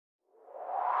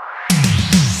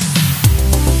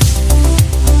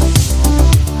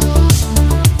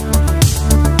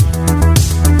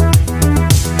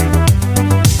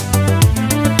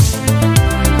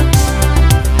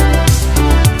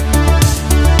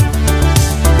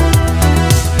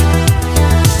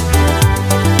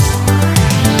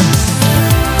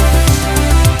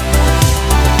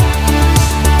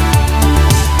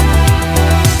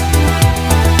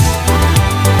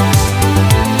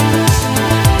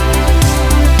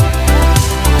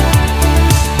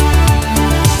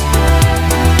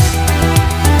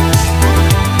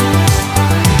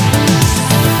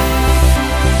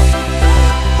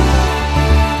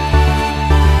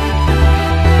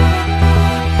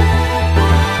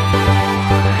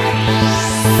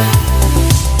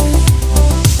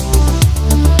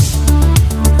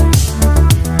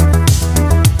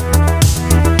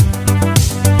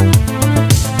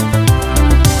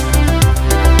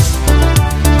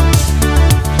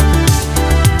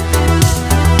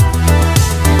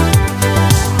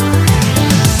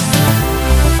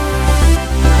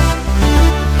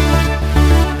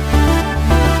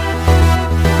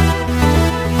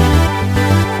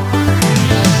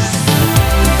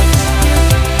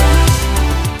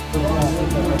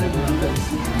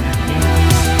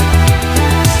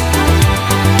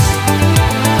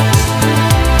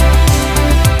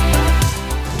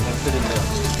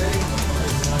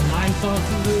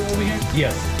sauces over here?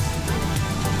 Yes.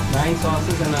 9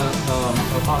 sauces and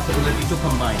a possibility to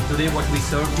combine. Today what we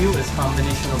served you is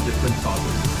combination of different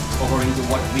sauces according to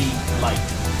what we like.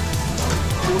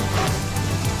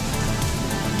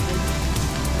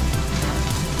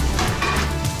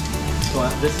 So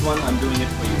this one I'm doing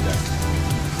it for you guys.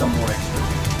 Some more extra.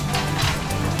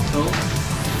 So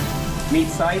meat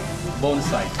side, bone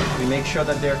side. We make sure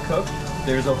that they're cooked.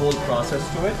 There's a whole process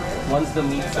to it. Once the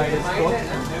meat side is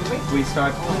cooked, we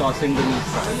start tossing the meat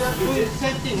side.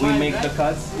 We make the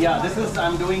cuts. Yeah, this is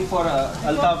I'm doing for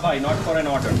Altaf bhai, not for an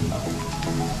order.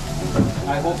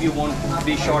 I hope you won't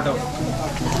be short of.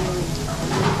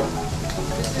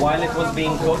 While it was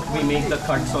being cooked, we make the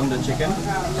cuts on the chicken,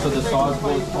 so the sauce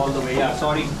goes all the way. Yeah,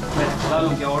 sorry.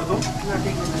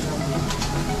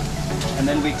 And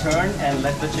then we turn and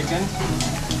let the chicken.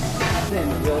 Then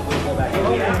we'll go back. If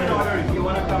you have an order, if you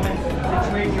want to come and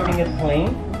situate, you're doing it plain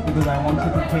because I want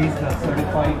you to taste the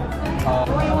certified. Oh,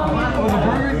 the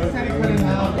burger is certified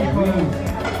now.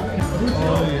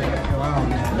 Oh yeah, wow.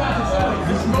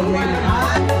 This is the way